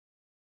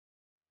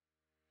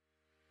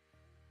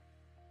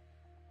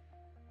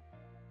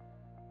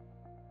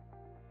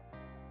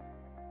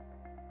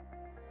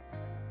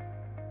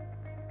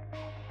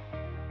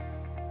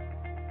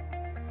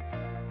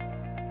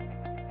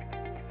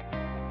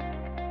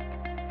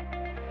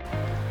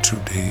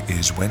Today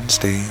is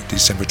Wednesday,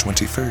 December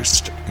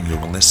 21st.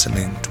 You're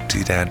listening to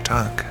T-Dad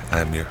Talk.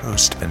 I'm your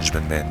host,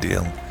 Benjamin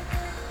Mandiel.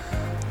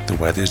 The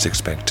weather is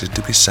expected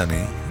to be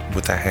sunny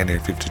with a high near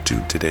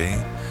 52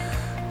 today.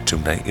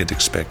 Tonight it's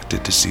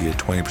expected to see a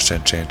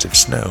 20% chance of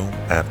snow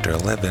after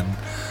 11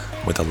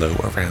 with a low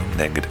around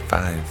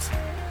 -5.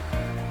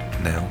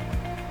 Now,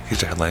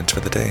 here's the headlines for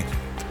the day.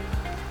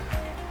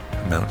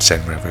 Mount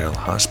San Rafael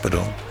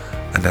Hospital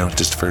announced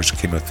its first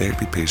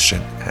chemotherapy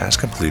patient has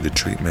completed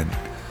treatment.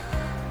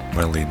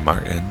 Marlene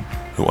Martin,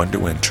 who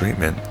underwent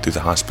treatment through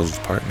the hospital's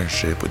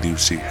partnership with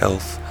UC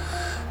Health,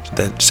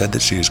 said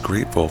that she is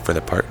grateful for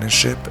the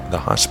partnership, the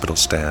hospital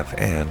staff,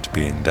 and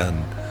being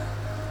done.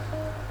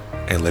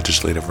 A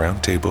legislative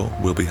roundtable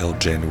will be held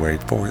January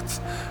 4th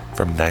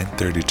from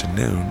 9:30 to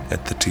noon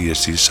at the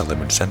TSC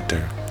Sullivan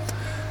Center.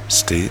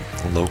 State,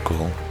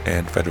 local,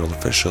 and federal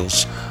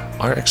officials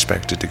are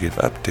expected to give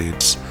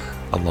updates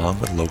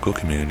along with local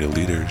community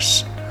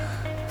leaders.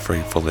 For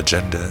a full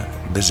agenda,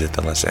 visit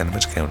the Los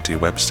Animas County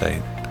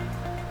website.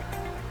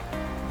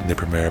 The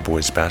Primero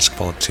boys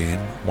basketball team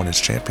won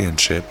its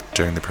championship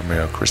during the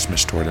Primero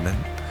Christmas tournament.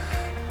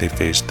 They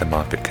faced the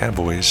Moffett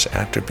Cowboys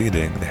after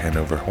beating the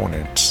Hanover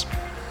Hornets.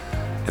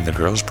 In the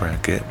girls'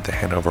 bracket, the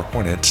Hanover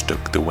Hornets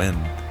took the win.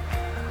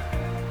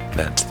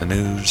 That's the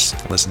news.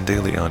 Listen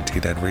daily on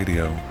T-Dad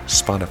Radio,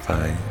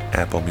 Spotify,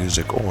 Apple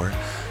Music, or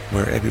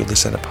wherever you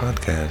listen to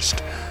podcasts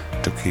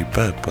to keep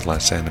up with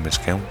Los Animas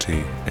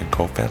County and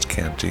Colfax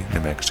County,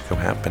 New Mexico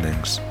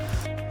happenings.